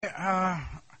We're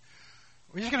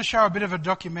just going to show a bit of a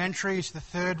documentary. It's the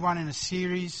third one in a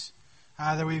series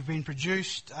that we've been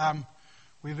produced.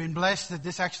 We've been blessed that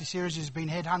this actually series has been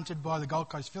headhunted by the Gold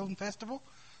Coast Film Festival.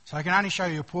 So I can only show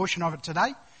you a portion of it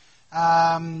today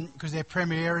because they're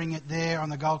premiering it there on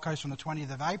the Gold Coast on the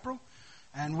 20th of April.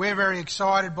 And we're very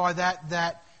excited by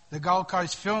that the Gold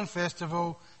Coast Film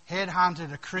Festival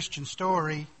headhunted a Christian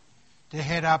story to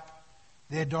head up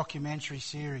their documentary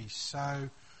series.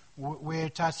 So we're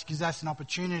touched because that's an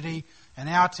opportunity, and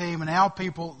our team and our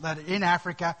people that are in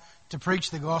Africa to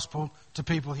preach the gospel to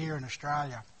people here in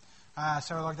Australia.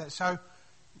 So like that. So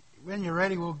when you're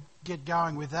ready, we'll get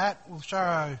going with that. We'll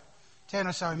show 10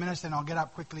 or so minutes, then I'll get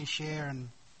up quickly, share, and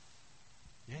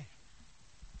yeah.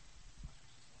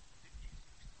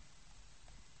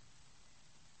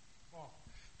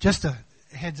 Just a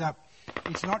heads up,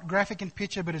 it's not graphic in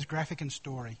picture, but it's graphic in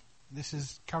story. This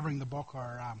is covering the Boko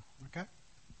Haram, okay?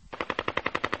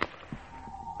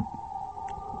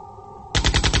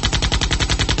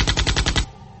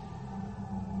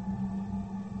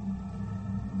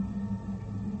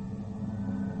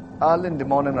 Early in the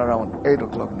morning, around 8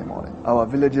 o'clock in the morning, our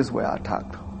villages were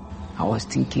attacked. I was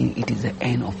thinking it is the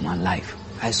end of my life.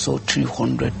 I saw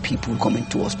 300 people coming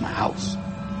towards my house.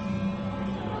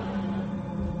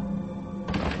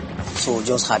 So we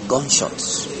just had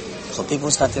gunshots. So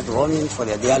people started running for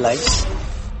their dear lives.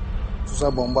 Susa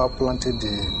Bomba planted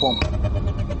the bomb.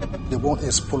 The bomb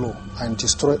exploded and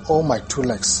destroyed all my 2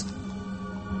 legs.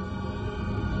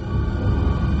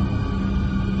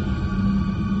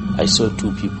 I saw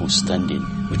 2 people standing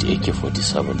with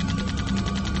AK-47.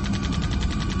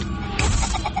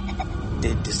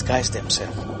 They disguised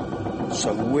themselves.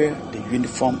 Some wear the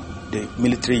uniform, the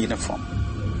military uniform.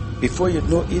 Before you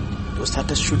know it, they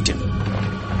started shooting.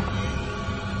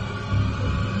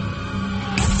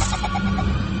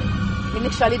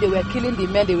 Initially, they were killing the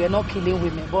men, they were not killing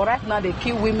women. But right now, they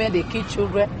kill women, they kill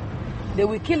children. They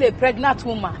will kill a pregnant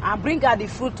woman and bring her the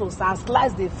fructose and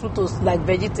slice the fructose like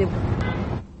vegetable.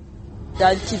 They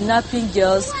are kidnapping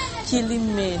girls,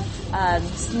 killing men, and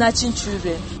snatching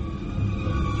children.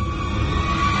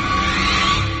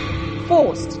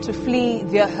 Forced to flee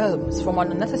their homes from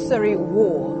an unnecessary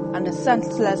war and a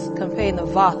senseless campaign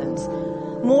of violence,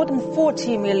 more than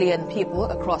 40 million people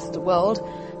across the world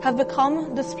have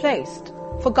become displaced,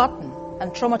 forgotten,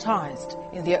 and traumatized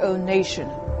in their own nation.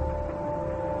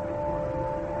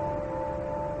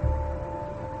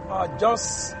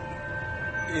 Jos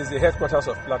is the headquarters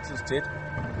of Plateau State.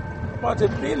 About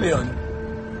 1 billion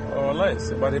or less,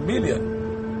 about 1 million.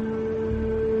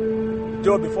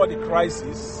 Though before the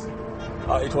crisis,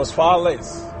 it was far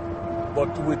less.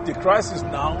 But with the crisis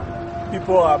now,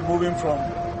 people are moving from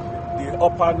the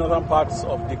upper northern parts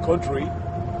of the country,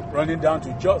 running down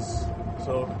to Jos.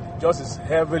 So Jos is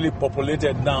heavily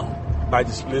populated now by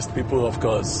displaced people, of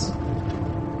course.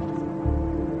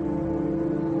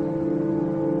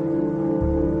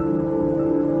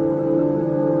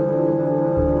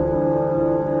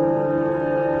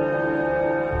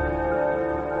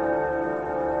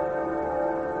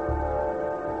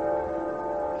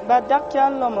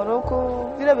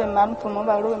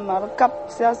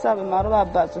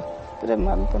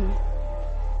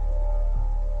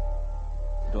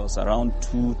 It was around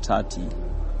 2:30.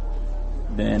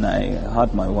 Then I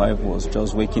heard my wife was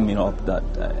just waking me up that,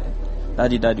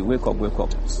 Daddy, wake up.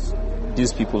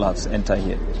 These people have entered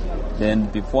here. Then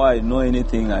before I know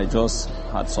anything, I just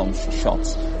had some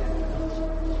shots.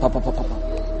 Papa.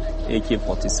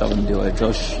 AK-47, they were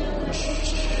just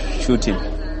shooting.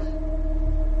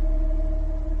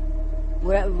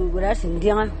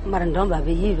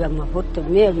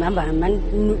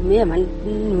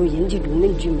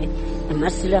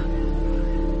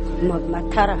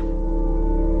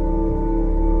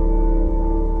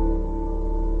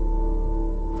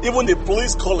 Even the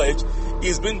police college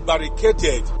is being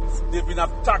barricaded. They've been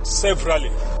attacked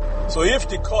severally. So if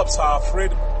the cops are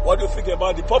afraid, what do you think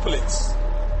about the populace?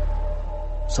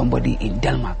 Somebody in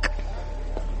Denmark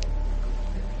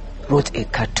wrote a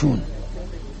cartoon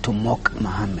to mock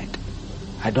Muhammad.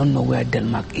 I don't know where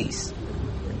Denmark is.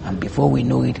 And before we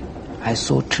know it, I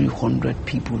saw 300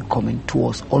 people coming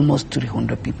towards, almost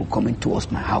 300 people coming towards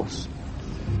my house.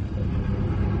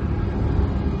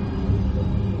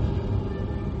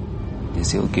 They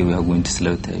say, okay, we are going to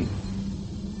slaughter you.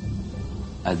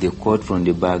 As they called from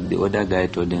the back, the other guy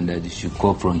told them that they should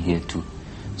call from here too.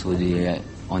 So they,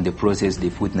 on the process,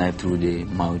 they put knife through the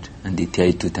mouth and they tear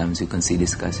it 2 times. You can see the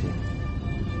scars here.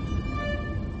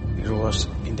 It was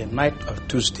in the night of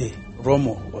Tuesday,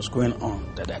 rumor was going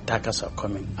on that the attackers are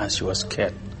coming, and she was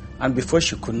scared. And before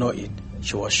she could know it,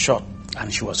 she was shot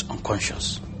and she was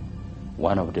unconscious.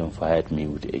 One of them fired me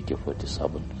with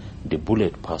AK-47. The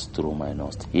bullet passed through my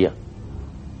nose here.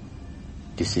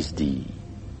 This is the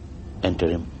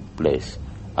entering place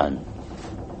and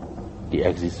the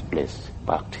exit place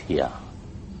back here.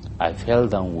 I fell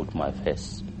down with my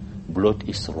face. Blood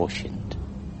is rushing.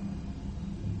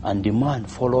 And the man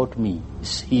followed me.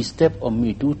 He stepped on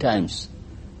me 2 times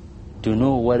to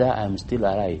know whether I'm still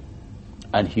alive.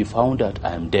 And he found that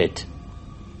I'm dead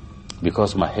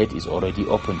because my head is already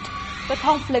opened. The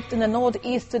conflict in the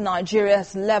northeastern Nigeria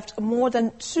has left more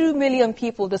than 2 million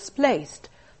people displaced,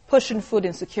 pushing food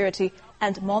insecurity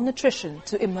and malnutrition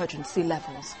to emergency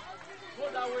levels.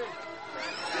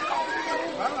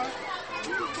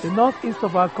 The northeast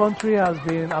of our country has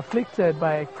been afflicted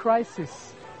by a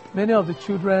crisis. Many of the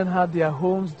children had their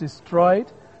homes destroyed,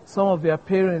 some of their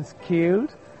parents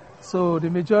killed. So the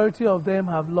majority of them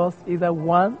have lost either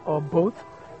one or both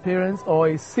parents or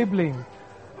a sibling.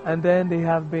 And then they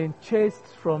have been chased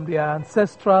from their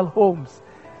ancestral homes.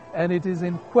 And it is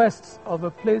in quest of a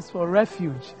place for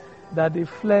refuge that they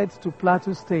fled to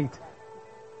Plateau State.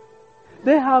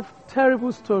 They have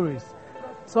terrible stories.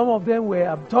 Some of them were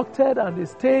abducted and they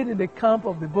stayed in the camp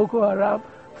of the Boko Haram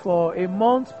for a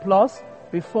month plus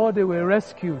before they were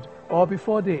rescued or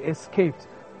before they escaped.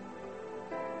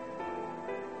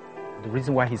 The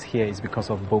reason why he's here is because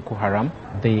of Boko Haram.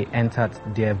 They entered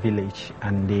their village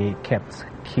and they kept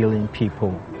killing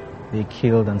people. They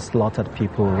killed and slaughtered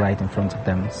people right in front of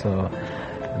them. So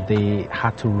they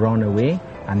had to run away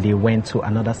and they went to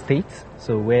another state.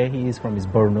 So where he is from is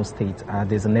Borno State.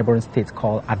 There's a neighboring state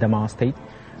called Adamawa State.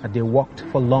 They walked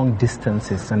for long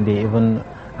distances and they even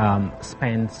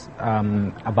spent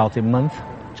about a month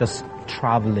just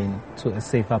traveling to a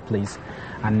safer place.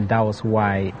 And that was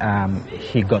why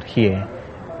he got here,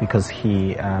 because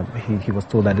he was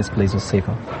told that this place was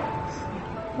safer.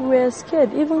 We were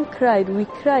scared, even cried. We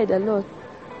cried a lot.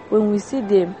 When we see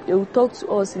them, they will talk to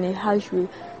us in a harsh way.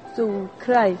 So we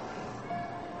cry.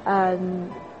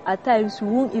 And at times we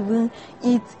won't even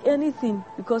eat anything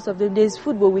because of them. There's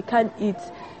food, but we can't eat.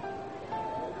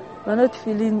 We're not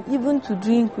feeling, even to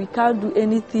drink, we can't do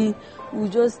anything. We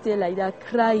just stay like that,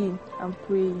 crying and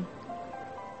praying.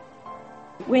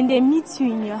 When they meet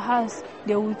you in your house,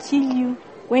 they will kill you.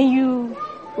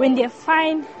 When they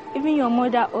find even your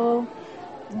mother or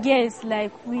girls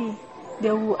like we, they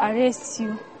will arrest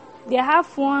you. They have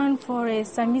one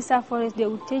forest, Sambisa forest, they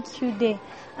will take you there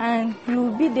and you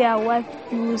will be their wife,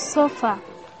 you will suffer.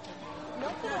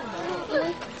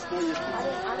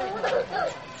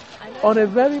 On a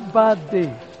very bad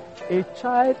day, a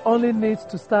child only needs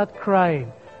to start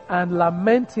crying and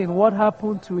lamenting what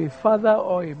happened to a father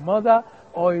or a mother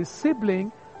or a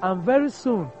sibling, and very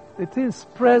soon the thing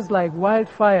spreads like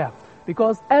wildfire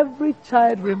because every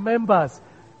child remembers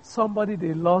somebody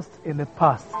they lost in the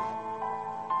past.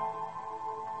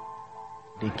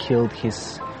 They killed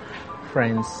his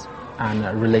friends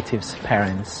and relatives'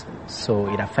 parents,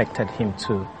 so it affected him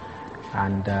too,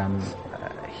 and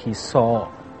he saw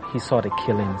the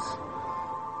killings.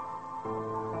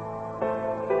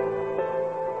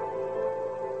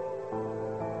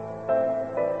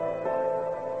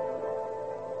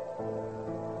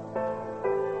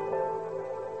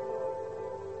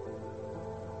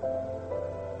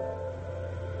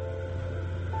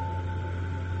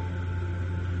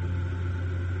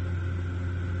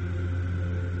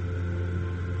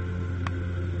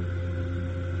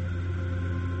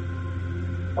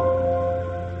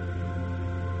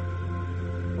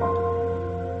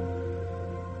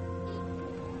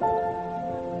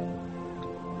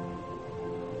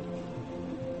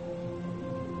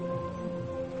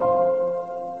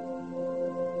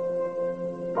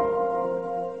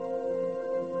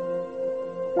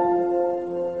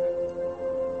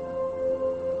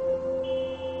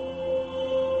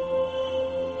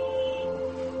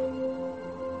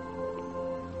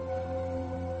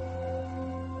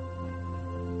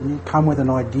 You come with an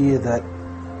idea that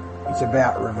it's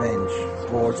about revenge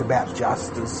or it's about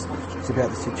justice, it's about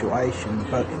the situation.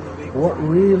 But what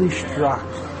really struck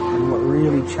and what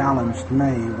really challenged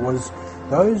me was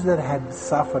those that had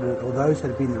suffered it or those that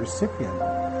had been the recipient.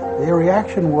 Their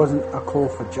reaction wasn't a call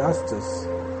for justice,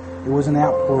 it was an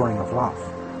outpouring of love.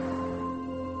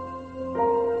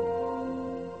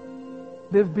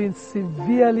 They've been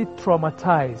severely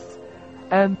traumatized,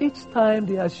 and each time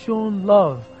they are shown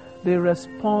love, they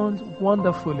respond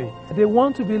wonderfully. They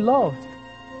want to be loved.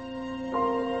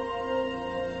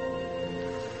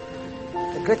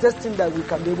 The greatest thing that we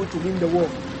can be able to win the war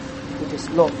with is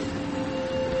love.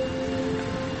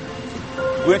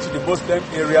 Going to the Muslim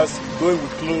areas, going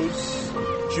with clothes,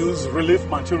 shoes, relief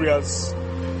materials,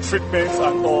 treatments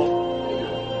and all.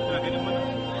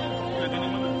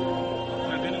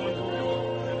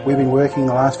 We've been working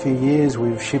the last few years.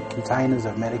 We've shipped containers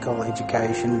of medical,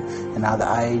 education and other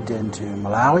aid into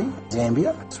Malawi,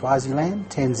 Zambia, Swaziland,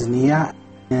 Tanzania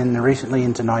and recently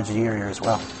into Nigeria as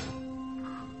well.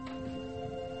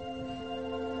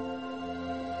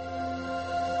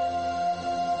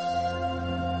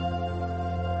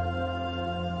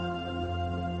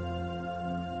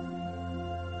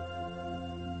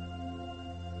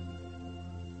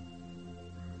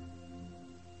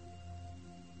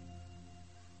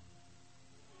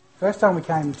 First time we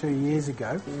came 2 years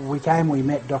ago, we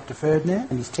met Dr.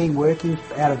 Ferdinand and his team working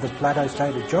out of the Plateau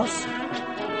State of Jos.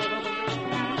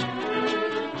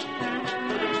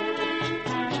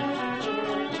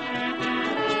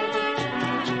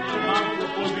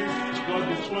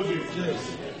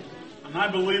 And I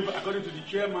believe, according to the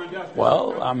chairman...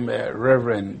 Well, I'm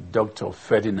Reverend Dr.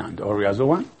 Ferdinand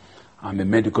Oriazowan. I'm a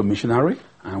medical missionary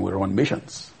and we run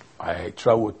missions. I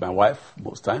travel with my wife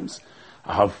most times.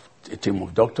 I have a team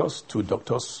of doctors, 2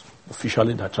 doctors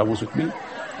officially that travels with me,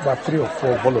 about 3 or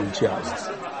 4 volunteers.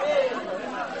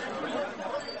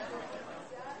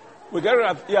 We're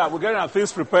getting our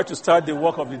things prepared to start the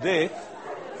work of the day.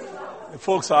 The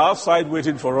folks are outside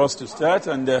waiting for us to start,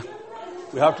 and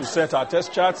we have to set our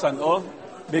test charts and all,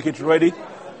 make it ready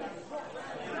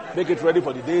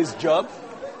for the day's job.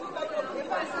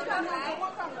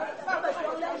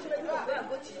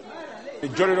 The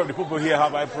majority of the people here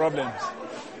have eye problems,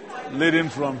 leading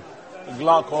from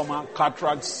glaucoma,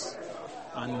 cataracts,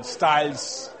 and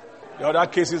styles. The other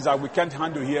cases that we can't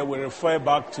handle here, we refer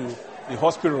back to the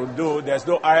hospital, though there's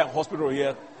no eye hospital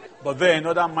here. But then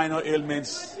other minor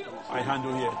ailments I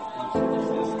handle here.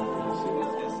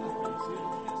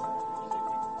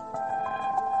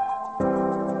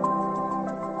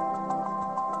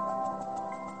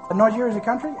 Nigeria is a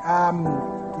country,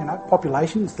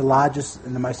 population, it's the largest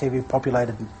and the most heavily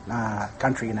populated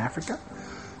country in Africa.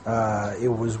 It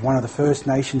was one of the first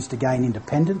nations to gain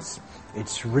independence.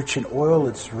 It's rich in oil,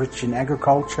 it's rich in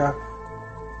agriculture.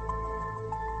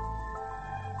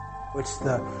 It's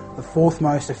the 4th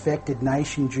most affected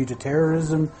nation due to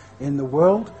terrorism in the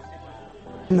world.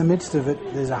 In the midst of it,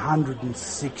 there's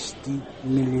 160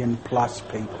 million plus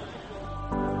people.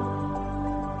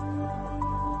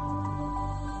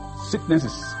 Sickness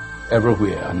is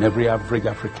everywhere, and every average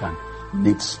African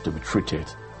needs to be treated.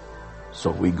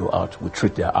 So we go out, we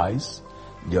treat their eyes.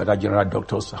 The other general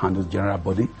doctors handle the general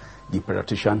body. The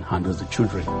pediatrician handles the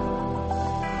children.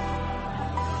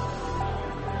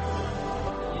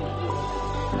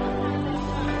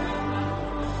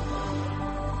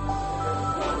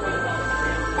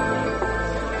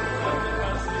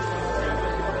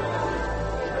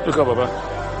 Look up, Baba.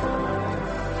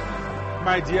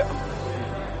 My dear.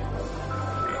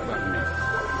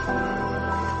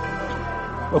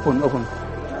 Open.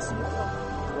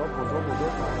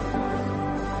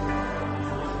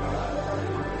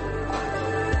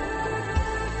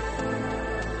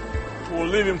 We'll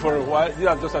leave him for a while. He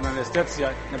has just an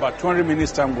anesthesia. In about 20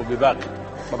 minutes time, we'll be back.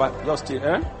 Baba, just here,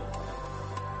 eh?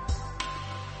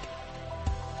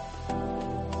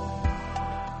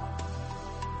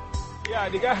 Yeah,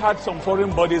 the guy had some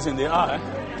foreign bodies in the eye.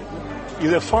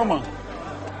 He's a farmer.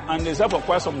 And they said for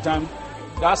quite some time,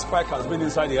 that spike has been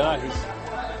inside the eyes.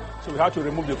 So we have to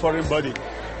remove the foreign body.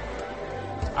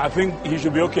 I think he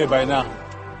should be okay by now.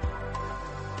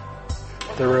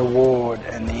 The reward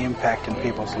and the impact in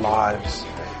people's lives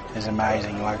is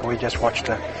amazing. Like, we just watched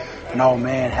an old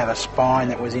man have a spine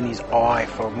that was in his eye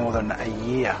for more than a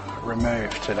year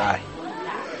removed today.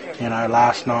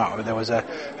 Last night there was a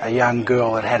young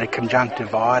girl that had a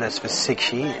conjunctivitis for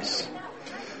 6 years.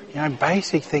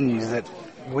 Basic things that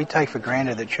we take for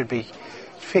granted that should be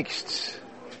fixed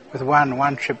with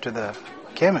one trip to the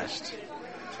chemist.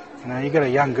 You got a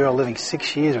young girl living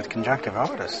 6 years with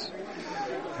conjunctivitis.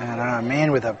 And a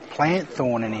man with a plant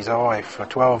thorn in his eye for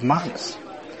 12 months.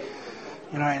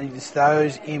 It's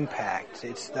those impacts,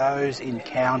 it's those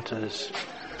encounters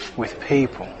with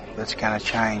people that's going to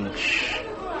change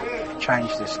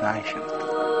this nation.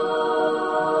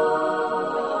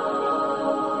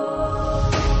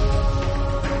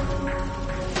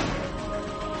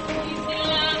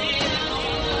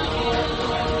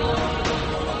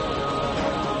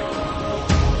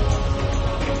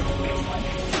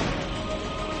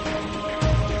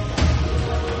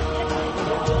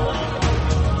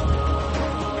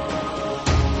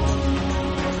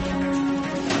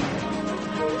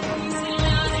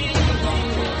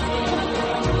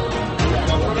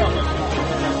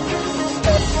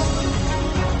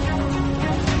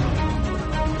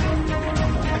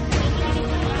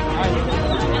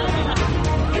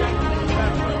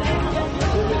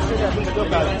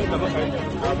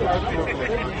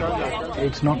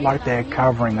 It's not like they're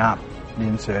covering up the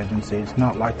insurgency. It's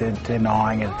not like they're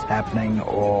denying it's happening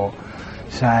or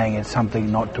saying it's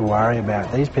something not to worry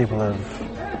about. These people have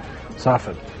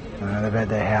suffered. They've had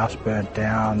their house burnt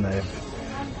down.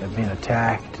 They've been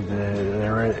attacked.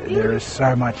 There is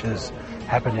so much has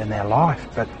happened in their life,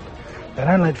 but they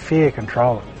don't let fear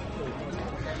control it.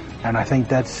 And I think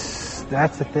that's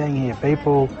the thing here.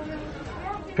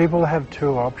 People have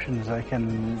two options. They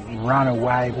can run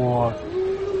away, or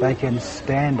they can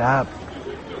stand up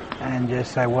and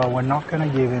just say, well, we're not going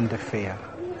to give in to fear.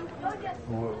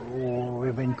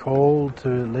 We've been called to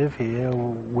live here.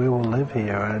 We will live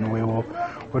here, and we'll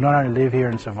not only live here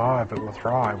and survive, but we'll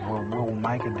thrive. We'll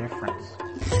make a difference.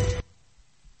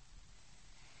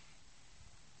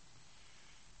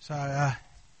 So,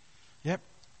 yep.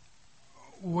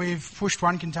 We've pushed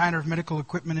one container of medical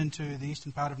equipment into the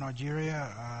eastern part of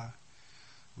Nigeria.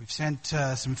 We've sent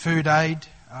some food aid.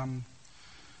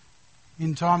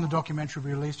 In time, the documentary will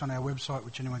be released on our website,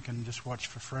 which anyone can just watch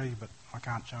for free, but I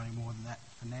can't show any more than that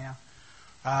for now.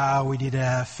 We did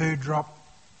a food drop.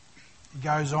 It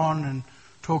goes on and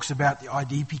talks about the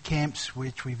IDP camps,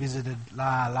 which we visited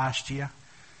last year.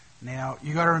 Now,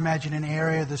 you've got to imagine an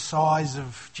area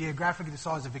geographically the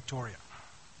size of Victoria,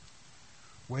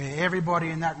 where everybody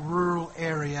in that rural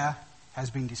area has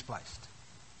been displaced.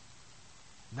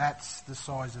 That's the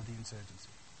size of the insurgency,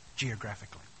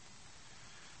 geographically.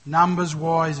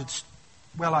 Numbers-wise, it's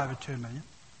well over 2 million.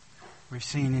 We've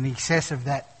seen in excess of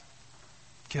that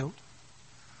killed.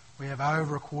 We have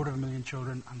over 250,000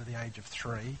 children under the age of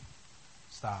 3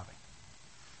 starving.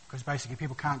 Because basically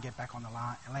people can't get back on the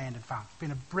land and farm. It's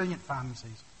been a brilliant farming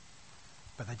season,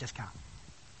 but they just can't.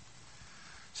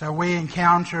 So we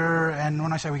encounter, and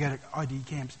when I say we go to ID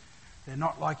camps, they're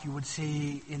not like you would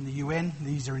see in the UN.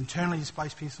 These are internally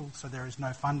displaced people, so there is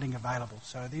no funding available.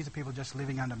 So these are people just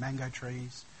living under mango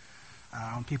trees,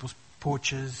 on people's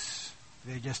porches.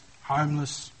 They're just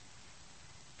homeless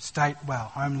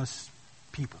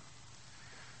people.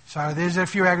 So there's a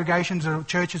few aggregations of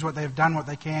churches, what they've done, what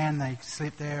they can. They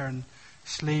sleep there and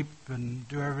sleep and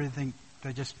do everything.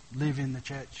 They just live in the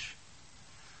church.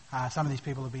 Some of these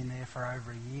people have been there for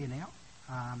over a year now.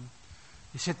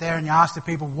 You sit there and you ask the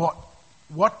people,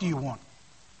 what do you want?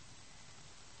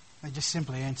 They just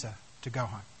simply answer, to go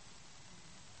home.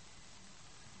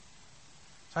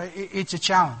 So it's a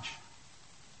challenge.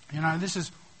 This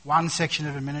is one section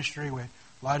of a ministry. We're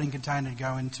loading container to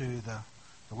go into the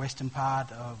western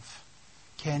part of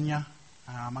Kenya,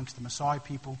 amongst the Maasai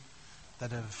people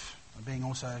that are being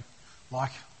also,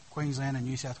 like Queensland and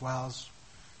New South Wales,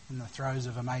 in the throes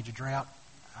of a major drought.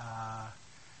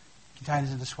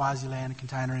 Containers into Swaziland, a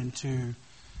container into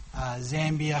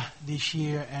Zambia this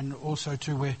year, and also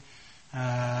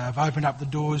I've opened up the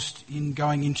doors in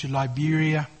going into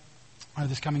Liberia.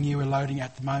 This coming year we're loading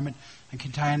at the moment a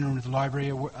container into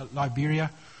Liberia,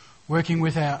 working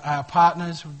with our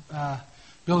partners,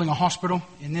 building a hospital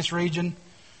in this region.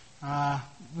 The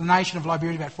nation of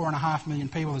Liberia, about 4.5 million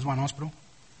people, there's one hospital.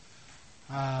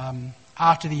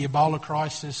 After the Ebola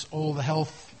crisis, all the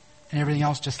health and everything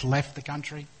else just left the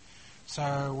country.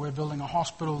 So we're building a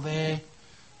hospital there,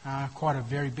 quite a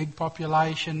very big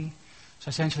population. So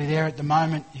essentially there at the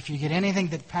moment, if you get anything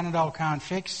that Panadol can't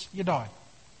fix, you die.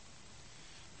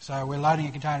 So we're loading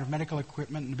a container of medical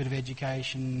equipment and a bit of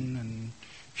education and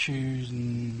shoes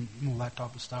and all that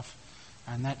type of stuff.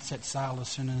 And that sets sail as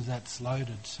soon as that's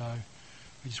loaded. So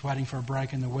we're just waiting for a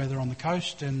break in the weather on the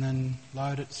coast and then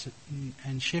load it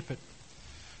and ship it.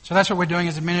 So that's what we're doing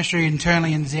as a ministry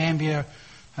internally in Zambia,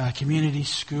 community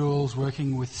schools,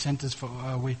 working with centres for...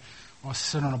 I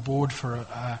sit on a board for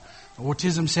an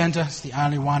autism centre. It's the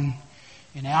only one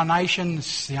in our nation.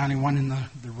 It's the only one in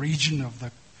the region of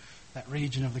that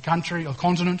region of the country or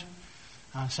continent.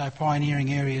 So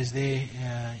pioneering areas there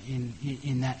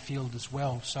in that field as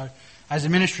well. So as a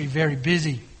ministry, very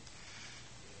busy.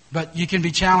 But you can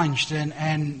be challenged.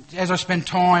 And as I spend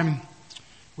time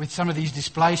with some of these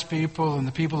displaced people and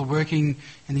the people who are working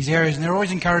in these areas, and they're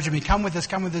always encouraging me, come with us.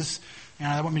 They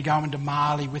want me to go into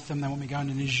Mali with them. They want me to go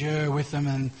into Niger with them.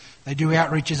 And they do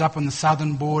outreaches up on the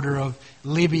southern border of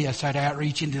Libya, so to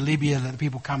outreach into Libya that the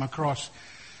people come across.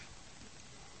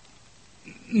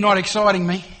 Not exciting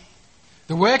me.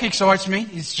 The work excites me.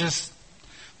 It's just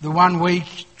the 1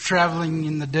 week travelling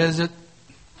in the desert.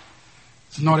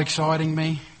 It's not exciting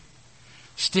me.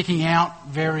 Sticking out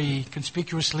very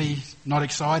conspicuously, not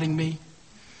exciting me.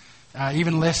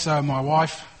 Even less so my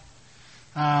wife.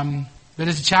 But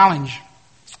it's a challenge.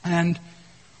 And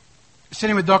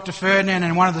sitting with Dr. Ferdinand,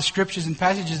 and one of the scriptures and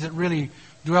passages that really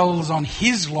dwells on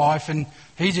his life, and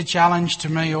he's a challenge to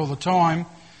me all the time.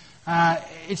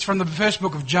 It's from the first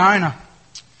book of Jonah.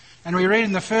 And we read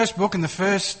in the first book, in the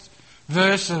first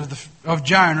verse of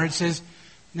Jonah, it says,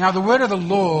 "Now the word of the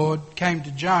Lord came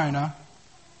to Jonah,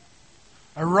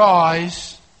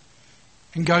 arise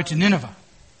and go to Nineveh."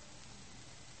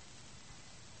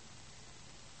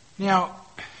 Now,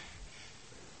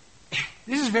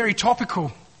 this is very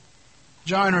topical,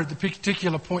 Jonah, at the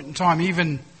particular point in time,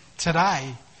 even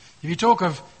today. If you talk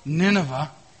of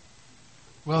Nineveh,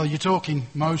 well, you're talking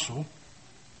Mosul.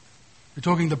 You're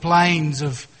talking the plains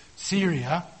of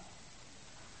Syria.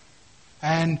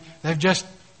 And they've just,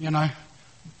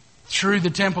 through the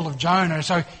temple of Jonah.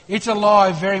 So it's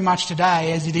alive very much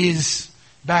today as it is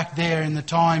back there in the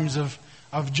times of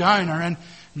Jonah. And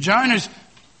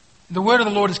the word of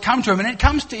the Lord has come to him, and it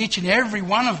comes to each and every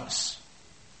one of us.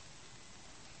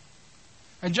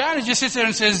 And Jonah just sits there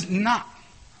and says, "Nah,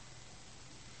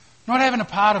 not having a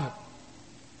part of it."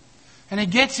 And he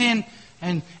gets in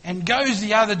and goes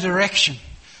the other direction.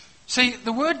 See,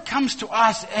 the word comes to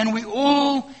us, and we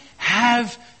all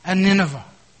have a Nineveh.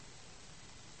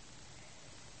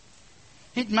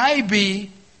 It may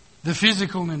be the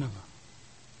physical Nineveh.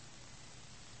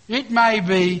 It may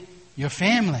be your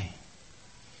family.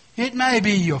 It may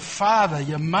be your father,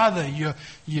 your mother,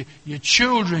 your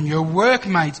children, your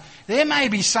workmates. There may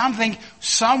be something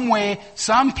somewhere,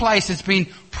 someplace that's been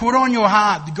put on your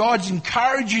heart. God's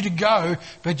encouraged you to go,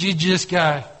 but you just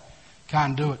go,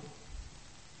 can't do it.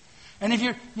 And if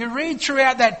you read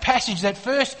throughout that passage, that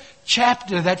first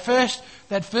chapter, the first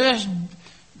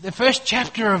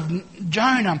chapter of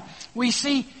Jonah, we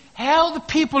see how the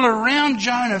people around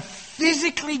Jonah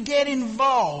physically get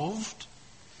involved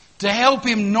to help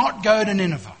him not go to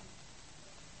Nineveh.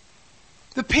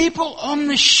 The people on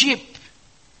the ship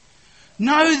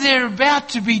know they're about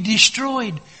to be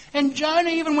destroyed. And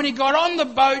Jonah, even when he got on the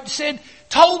boat,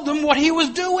 told them what he was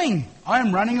doing. "I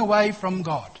am running away from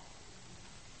God."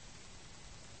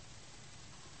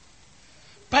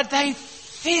 But they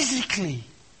physically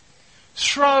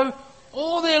throw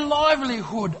all their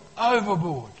livelihood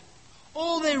overboard.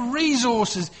 All their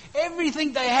resources,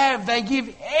 everything they have, they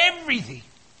give everything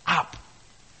up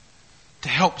to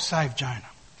help save Jonah.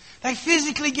 They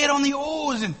physically get on the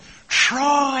oars and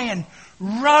try and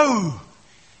row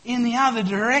in the other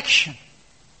direction.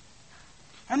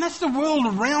 And that's the world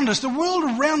around us. The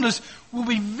world around us will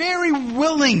be very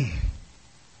willing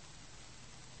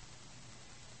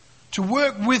to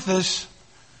work with us,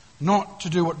 not to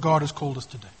do what God has called us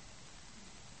to do.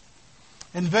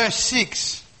 In verse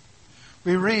 6,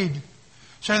 we read,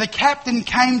 "So the captain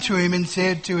came to him and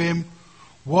said to him,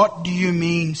 'What do you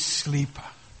mean, sleeper?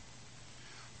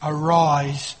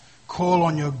 Arise, call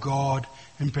on your God,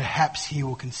 and perhaps he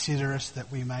will consider us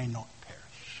that we may not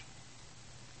perish.'"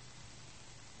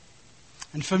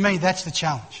 And for me, that's the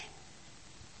challenge.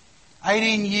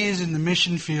 18 years in the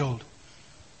mission field.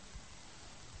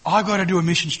 I've got to do a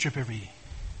mission trip every year.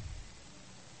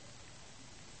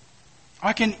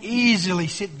 I can easily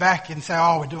sit back and say,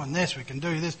 "Oh, we're doing this, we can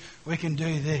do this, we can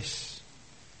do this."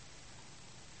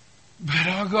 But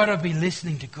I've got to be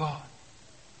listening to God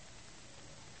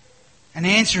and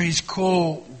answer His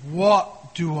call.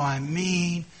 What do I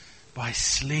mean by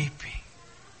sleeping?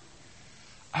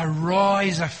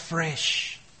 Arise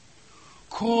afresh.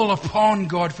 Call upon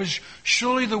God, for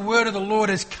surely the word of the Lord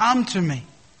has come to me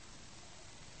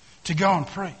to go and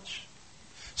preach.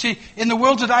 See, in the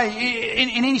world today, in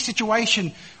any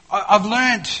situation, I've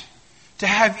learned to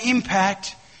have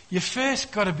impact, you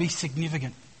first got to be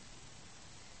significant.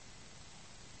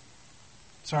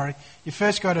 You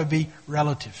first got to be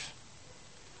relative.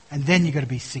 And then you've got to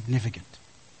be significant.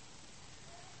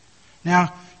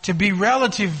 Now, to be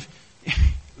relative,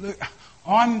 look,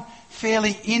 I'm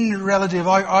fairly irrelative.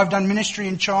 I've done ministry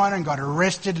in China and got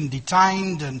arrested and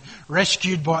detained and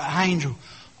rescued by an angel.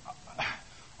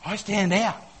 I stand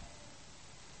out.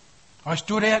 I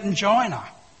stood out in China.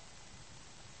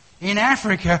 In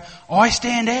Africa, I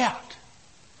stand out.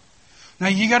 Now,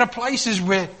 you go to places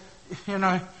where,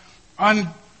 I'm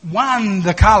 1,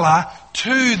 the colour,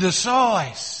 2, the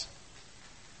size.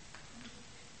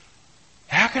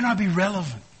 How can I be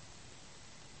relevant?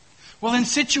 Well, in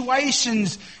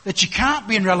situations that you can't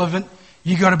be relevant,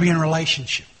 you've got to be in a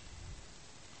relationship.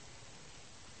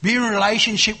 Be in a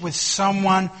relationship with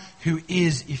someone who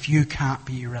is, if you can't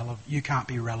be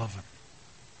relevant.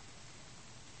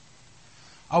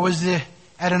 I was there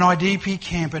at an IDP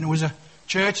camp, and it was a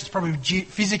church. It's probably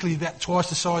physically about twice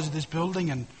the size of this building,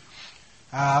 and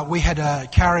we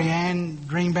had Carrie Ann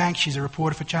Greenbank. She's a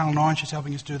reporter for Channel 9. She's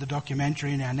helping us do the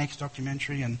documentary, and our next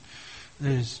documentary. And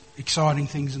there's exciting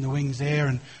things in the wings there.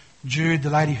 And Jude, the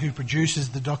lady who produces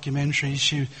the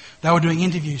documentaries, they were doing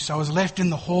interviews. So I was left in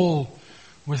the hall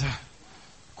with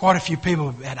quite a few people,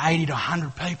 about 80 to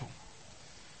 100 people.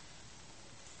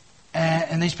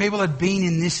 And these people had been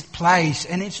in this place,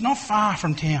 and it's not far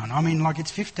from town. I mean, like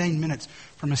it's 15 minutes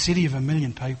from a city of 1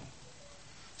 million people.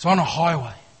 It's on a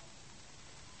highway.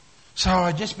 So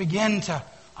I just began to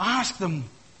ask them,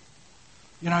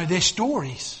 their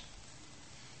stories.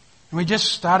 And we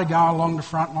just started going along the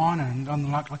front line and on the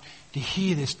like to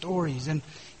hear their stories. And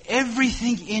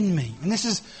everything in me, and this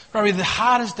is probably the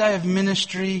hardest day of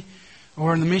ministry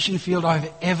or in the mission field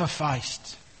I've ever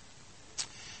faced.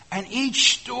 And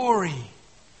each story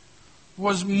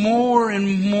was more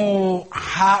and more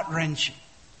heart-wrenching.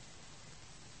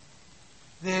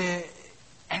 And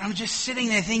I'm just sitting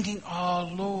there thinking, oh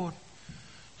Lord,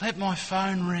 let my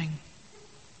phone ring.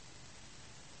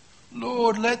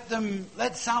 Lord,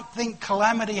 let something,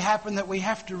 calamity happen that we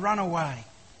have to run away.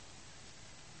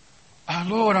 Oh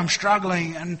Lord, I'm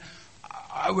struggling. And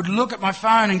I would look at my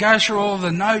phone and go through all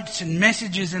the notes and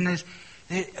messages, and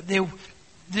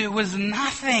there was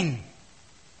nothing.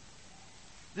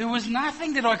 There was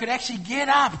nothing that I could actually get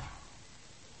up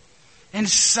and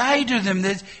say to them.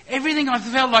 There's everything I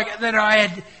felt like that I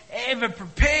had ever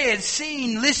prepared,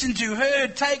 seen, listened to,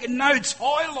 heard, taken notes,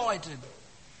 highlighted.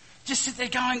 Just sit there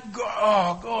going,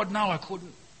 oh God, no, I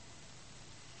couldn't.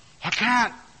 I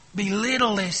can't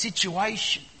belittle their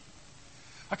situation.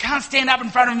 I can't stand up in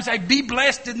front of them and say, be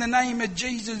blessed in the name of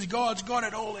Jesus. God's got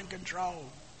it all in control.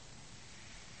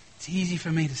 It's easy for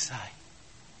me to say.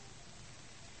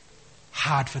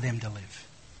 Hard for them to live.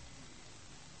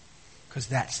 Because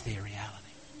that's their reality.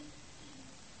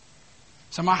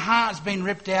 So my heart's been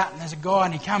ripped out, and there's a guy,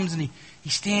 and he comes and he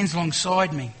stands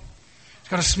alongside me. He's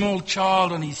got a small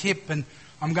child on his hip, and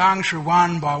I'm going through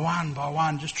one by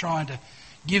one, just trying to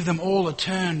give them all a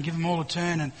turn.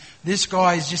 And this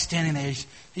guy is just standing there.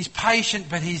 He's patient,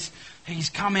 but he's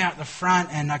come out the front,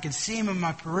 and I can see him in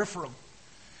my peripheral.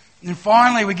 And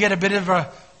finally we get a bit of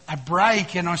a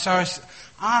break, and so I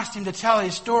asked him to tell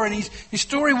his story, and his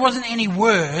story wasn't any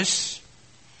worse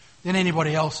than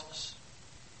anybody else's.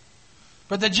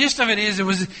 But the gist of it is, it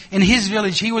was in his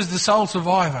village, he was the sole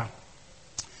survivor.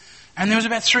 And there was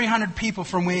about 300 people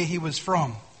from where he was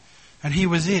from. And he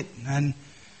was it. And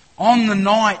on the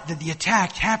night that the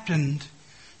attack happened,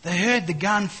 they heard the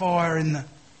gunfire in the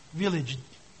village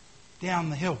down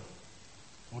the hill,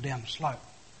 or down the slope.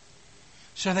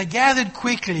 So they gathered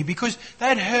quickly, because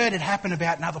they'd heard it happen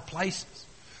about in other places.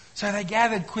 So they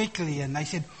gathered quickly, and they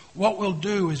said, what we'll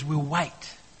do is we'll wait.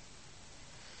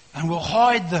 And we'll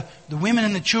hide the women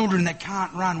and the children that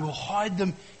can't run. We'll hide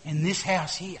them in this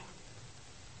house here.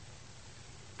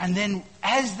 And then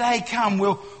as they come,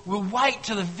 we'll wait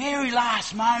till the very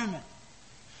last moment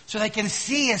so they can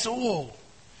see us all.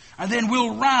 And then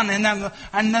we'll run, and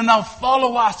then they'll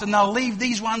follow us, and they'll leave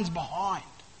these ones behind.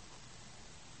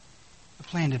 The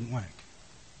plan didn't work.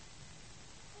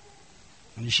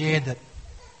 And he shared that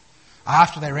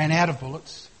after they ran out of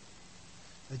bullets,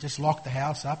 they just locked the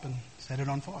house up and set it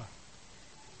on fire.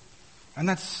 And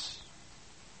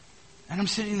I'm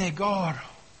sitting there, God,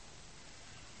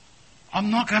 I'm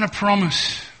not going to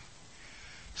promise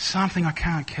something I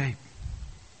can't keep.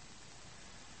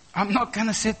 I'm not going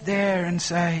to sit there and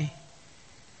say,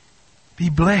 be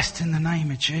blessed in the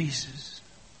name of Jesus.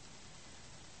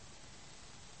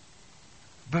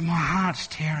 But my heart's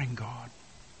tearing, God.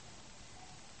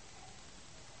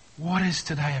 What is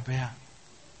today about?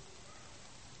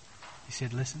 He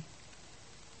said, listen.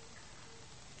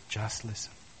 Just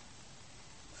listen.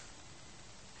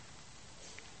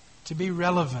 To be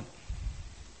relevant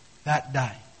that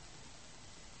day,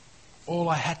 all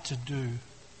I had to do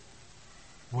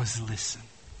was listen.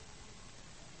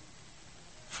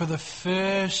 For the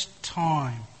first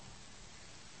time,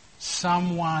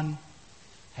 someone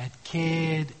had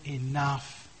cared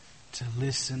enough to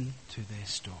listen to their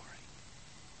story.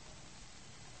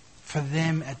 For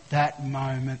them at that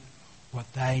moment,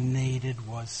 what they needed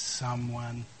was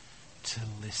someone to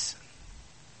listen.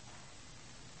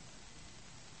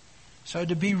 So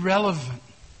to be relevant,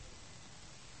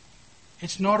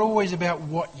 it's not always about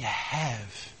what you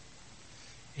have.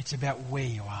 It's about where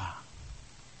you are.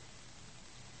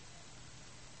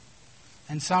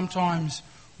 And sometimes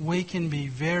we can be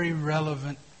very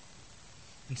relevant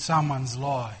in someone's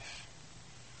life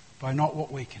by not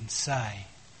what we can say,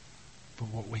 but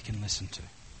what we can listen to.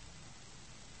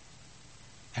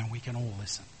 And we can all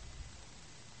listen.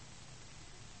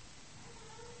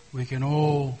 We can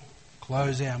all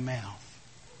close our mouth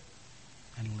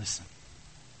and listen.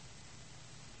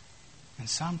 And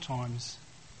sometimes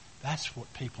That's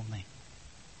what people need.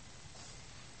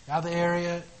 The other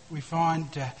area we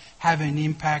find to have an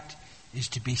impact is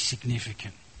to be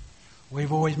significant.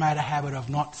 We've always made a habit of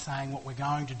not saying what we're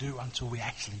going to do until we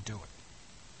actually do it.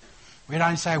 We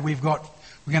don't say we're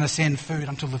going to send food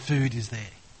until the food is there.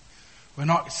 We're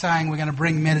not saying we're going to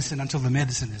bring medicine until the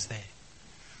medicine is there.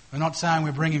 We're not saying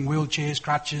we're bringing wheelchairs,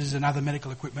 crutches and other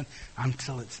medical equipment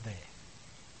until it's there.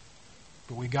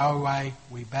 But we go away,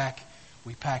 we pack,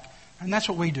 and that's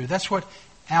what we do. That's what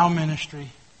our ministry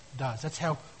does. That's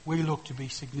how we look to be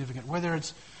significant. Whether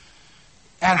it's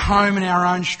at home in our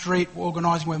own street,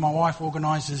 organising where my wife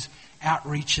organises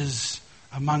outreaches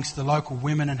amongst the local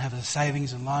women and have a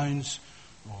savings and loans,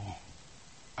 or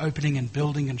opening and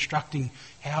building, constructing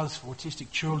houses for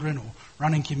autistic children, or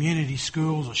running community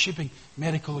schools, or shipping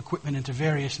medical equipment into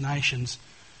various nations.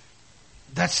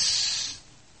 That's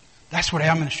what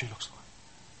our ministry looks like.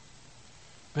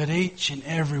 But each and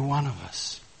every one of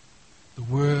us, the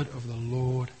word of the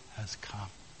Lord has come.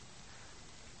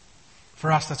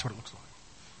 For us, that's what it looks like.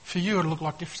 For you, it'll look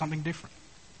like something different.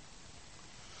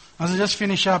 As I just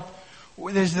finish up,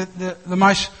 there's one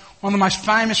of the most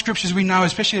famous scriptures we know,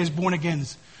 especially as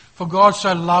born-agains. For God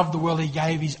so loved the world, He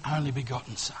gave His only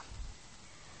begotten Son.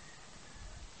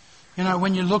 You know,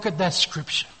 when you look at that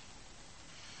scripture,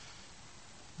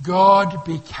 God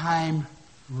became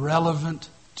relevant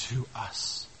to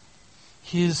us.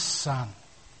 His Son.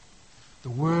 The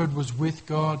Word was with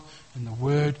God, and the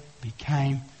Word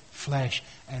became flesh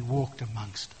and walked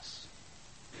amongst us.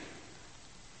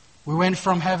 We went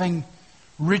from having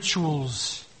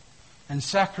rituals and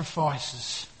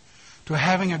sacrifices to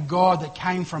having a God that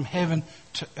came from heaven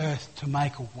to earth to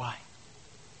make a way.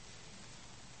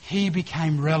 He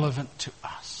became relevant to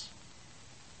us.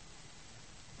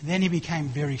 And then He became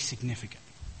very significant.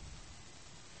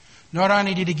 Not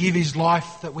only did He give His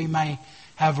life that we may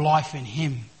have life in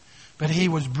Him, but He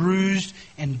was bruised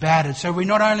and battered. So we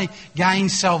not only gain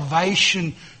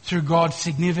salvation through God's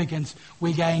significance,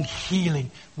 we gain healing,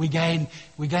 we gain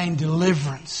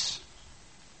deliverance,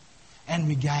 and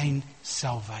we gain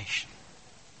salvation.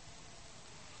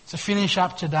 To finish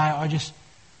up today, I just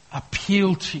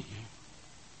appeal to you.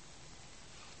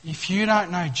 If you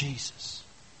don't know Jesus,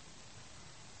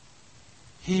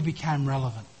 He became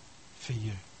relevant for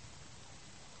you.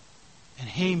 And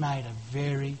He made a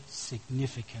very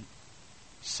significant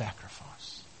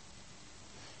sacrifice.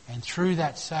 And through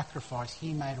that sacrifice,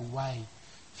 He made a way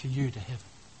for you to heaven.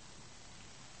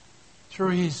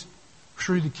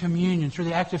 Through the communion, through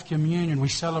the act of communion, we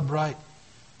celebrate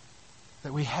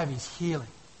that we have His healing.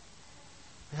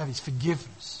 We have His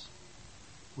forgiveness.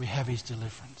 We have His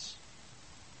deliverance.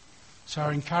 So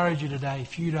I encourage you today,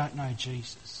 if you don't know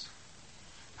Jesus,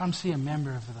 come see a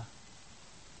member of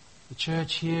the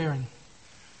church here, and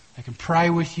they can pray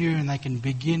with you and they can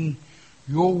begin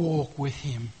your walk with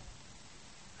Him.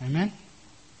 Amen?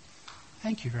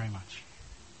 Thank you very much.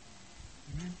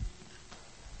 Amen.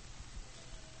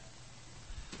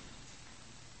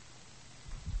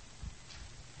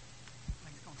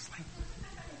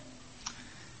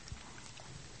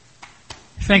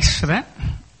 Thanks for that.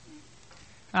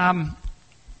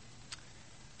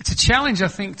 It's a challenge, I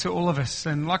think, to all of us.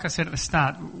 And like I said at the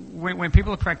start, when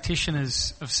people are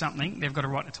practitioners of something, they've got a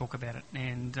right to talk about it.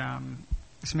 And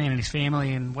this man and his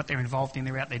family and what they're involved in,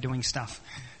 they're out there doing stuff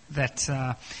that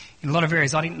in a lot of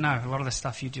areas I didn't know. A lot of the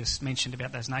stuff you just mentioned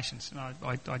about those nations.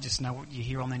 I just know what you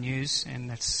hear on the news, and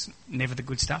that's never the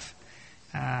good stuff.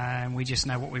 And we just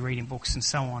know what we read in books and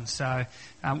so on. So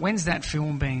when's that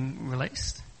film being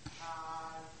released?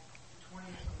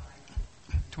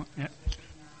 20th of April. Yeah.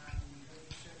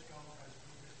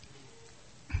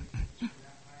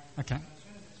 Okay.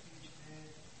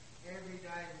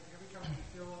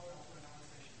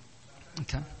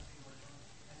 Okay.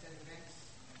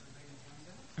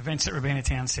 Events at Robina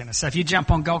Town Centre. So if you jump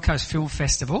on Gold Coast Film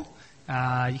Festival,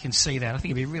 you can see that. I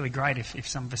think it'd be really great if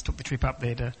some of us took the trip up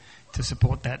there to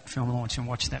support that film launch and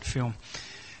watch that film.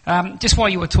 Just while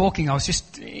you were talking, I was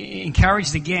just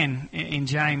encouraged again in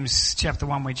James chapter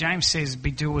 1, where James says, "Be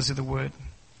doers of the word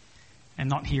and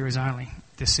not hearers only,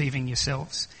 deceiving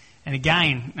yourselves." And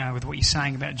again, with what you're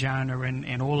saying about Jonah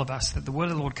and all of us, that the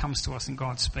word of the Lord comes to us and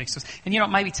God speaks to us. And you know,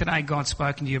 maybe today God's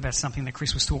spoken to you about something that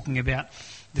Chris was talking about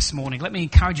this morning. Let me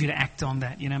encourage you to act on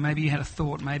that. You know, maybe you had a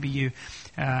thought, maybe you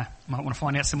might want to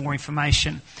find out some more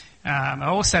information. I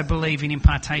also believe in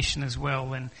impartation as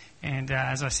well. And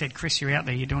as I said, Chris, you're out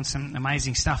there, you're doing some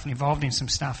amazing stuff and involved in some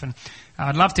stuff. And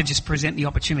I'd love to just present the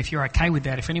opportunity, if you're okay with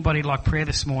that. If anybody would like prayer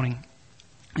this morning,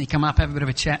 you come up, have a bit of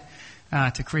a chat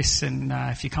to Chris, and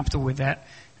if you're comfortable with that,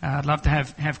 I'd love to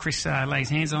have Chris lay his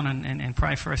hands on and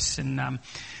pray for us. And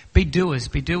be doers.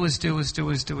 One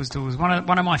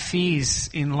of my fears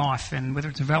in life, and whether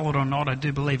it's valid or not, I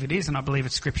do believe it is, and I believe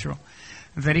it's scriptural,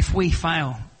 that if we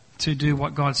fail to do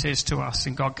what God says to us,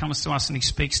 and God comes to us and He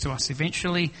speaks to us,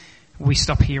 eventually we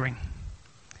stop hearing.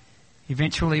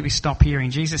 Eventually we stop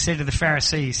hearing. Jesus said to the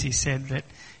Pharisees, He said that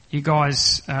you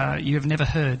guys, you have never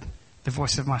heard the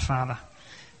voice of my Father.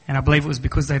 And I believe it was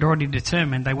because they'd already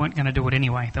determined they weren't going to do it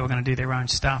anyway. They were going to do their own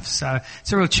stuff. So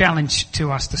it's a real challenge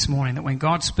to us this morning that when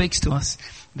God speaks to us,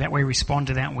 that we respond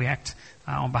to that and we act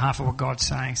on behalf of what God's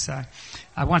saying. So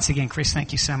once again, Chris,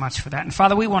 thank you so much for that. And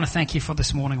Father, we want to thank you for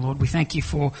this morning, Lord. We thank you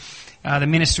for the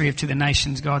ministry of To the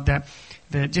Nations, God,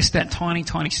 just that tiny,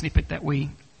 tiny snippet that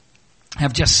we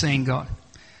have just seen, God.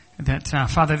 That,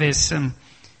 Father, there's some...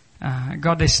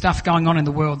 God, there's stuff going on in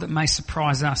the world that may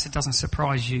surprise us. It doesn't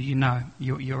surprise you. You know,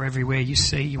 you're everywhere. You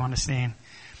see, you understand.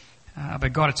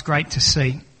 But God, it's great to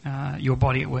see your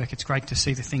body at work. It's great to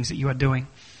see the things that you are doing.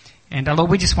 And Lord,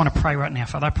 we just want to pray right now,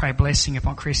 Father. I pray a blessing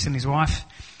upon Chris and his wife,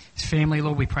 his family.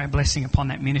 Lord, we pray a blessing upon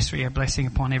that ministry, a blessing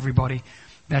upon everybody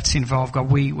that's involved. God,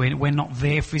 we're not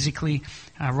there physically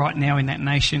right now in that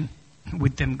nation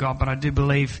with them, God. But I do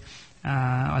believe,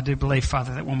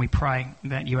 Father, that when we pray,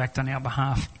 that you act on our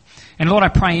behalf. And Lord, I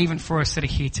pray even for us that are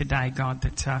here today, God,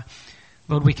 that,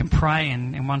 Lord, we can pray,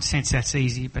 and in one sense that's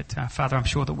easy, but Father, I'm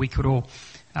sure that we could all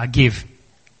give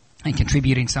and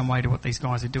contribute in some way to what these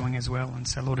guys are doing as well. And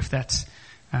so, Lord, if that's,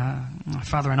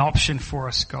 Father, an option for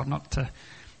us, God, not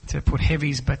to put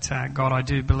heavies, but God, I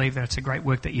do believe that it's a great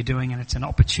work that you're doing, and it's an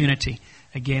opportunity,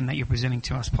 again, that you're presenting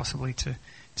to us possibly to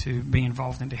be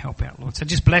involved and to help out, Lord. So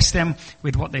just bless them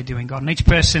with what they're doing, God. And each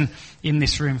person in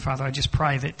this room, Father, I just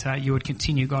pray that you would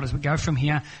continue, God, as we go from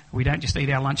here. We don't just eat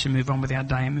our lunch and move on with our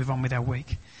day and move on with our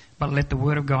week. But let the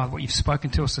word of God, what you've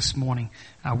spoken to us this morning,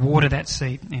 water that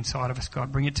seed inside of us,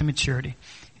 God. Bring it to maturity.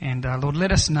 And Lord,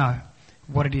 let us know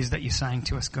what it is that you're saying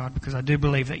to us, God, because I do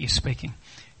believe that you're speaking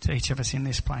to each of us in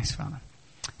this place, Father.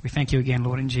 We thank you again,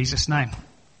 Lord, in Jesus' name.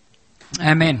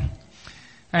 Amen.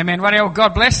 Amen. Right,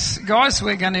 God bless, guys.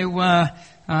 We're going to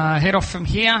head off from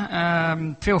here.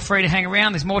 Feel free to hang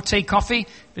around. There's more tea, coffee.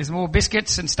 There's more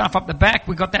biscuits and stuff up the back.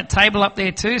 We've got that table up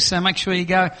there too, so make sure you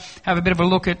go have a bit of a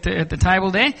look at the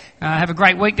table there. Have a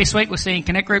great week this week. We'll see you in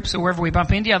Connect Groups or wherever we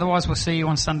bump into you. Otherwise, we'll see you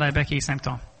on Sunday back here same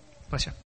time. Bless you.